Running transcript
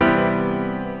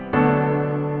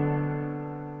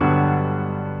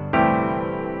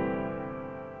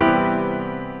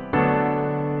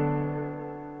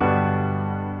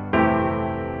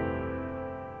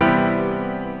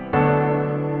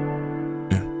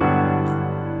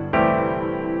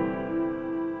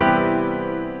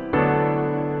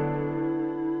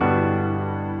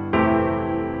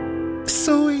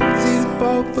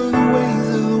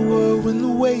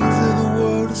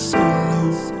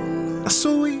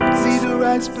easy to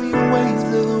rise from the waves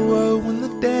of the world when the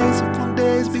days upon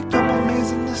days become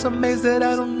amazing. It's a maze that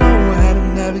I don't know how to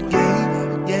navigate.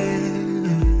 Yeah.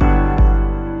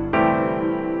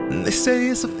 And they say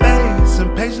it's a phase,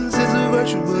 and patience is a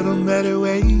virtue, but I'm better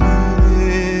way.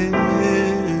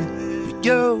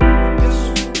 Yo,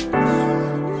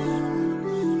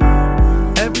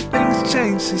 everything's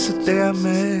changed since the day I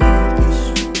met you.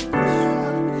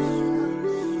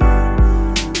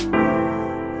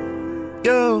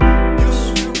 Yo,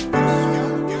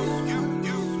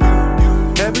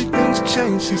 everything's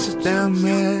changed since the day I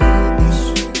met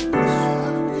you.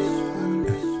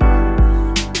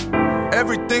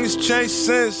 Everything's changed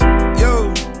since,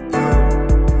 yo.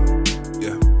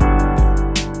 Yeah.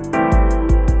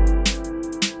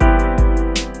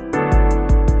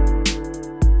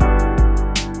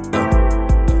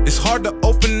 It's hard to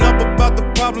open up about the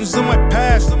problems of my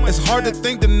past. It's hard to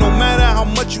think that no matter how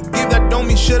much you give, that don't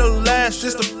mean shit'll last.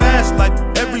 Just a fast life.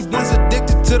 Everyone's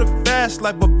addicted to the fast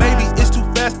life, but baby, it's too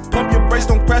fast. Pump your brakes,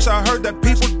 don't crash. I heard that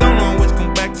people don't always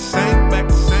come back the same, back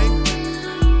the same.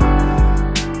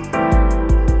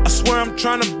 I'm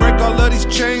trying to break all of these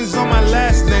chains on my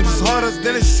last name. It's harder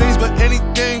than it seems, but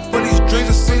anything for these dreams.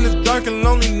 I've seen the dark and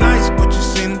lonely nights, but you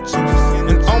seen it too.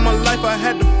 And all my life I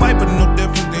had to fight, but no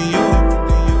different than you.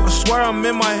 I swear I'm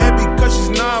in my head because she's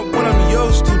not what I'm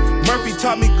used to. Murphy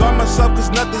taught me guard myself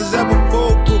cause nothing's ever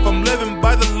foolproof. I'm living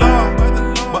by the law,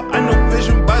 but I know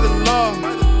vision by the law.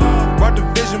 Brought the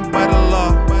vision by the law.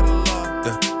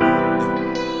 Yeah.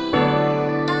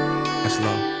 That's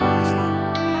law.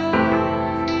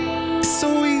 So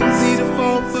easy to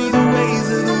fall for the ways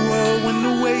of the world when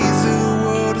the ways of the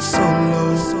world are so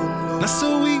low. Not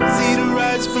so easy to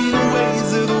rise from the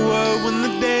ways of the world when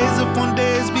the days upon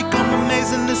days become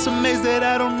amazing. It's a maze that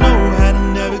I don't know how to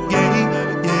navigate.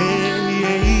 Yeah.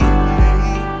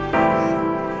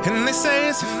 And they say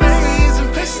it's a phase and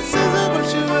patience is a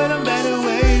virtue, but I'm better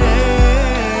waiting.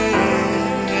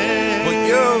 But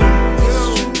yo,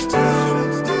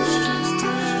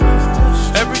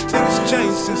 everything's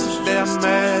changed since the day I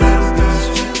met you.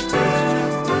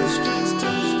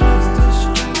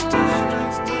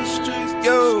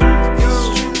 Yo,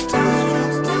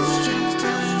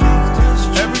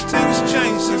 everything's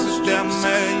changed since the day I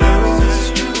met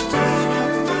you.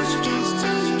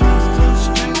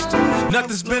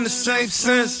 Nothing's been the same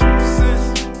since.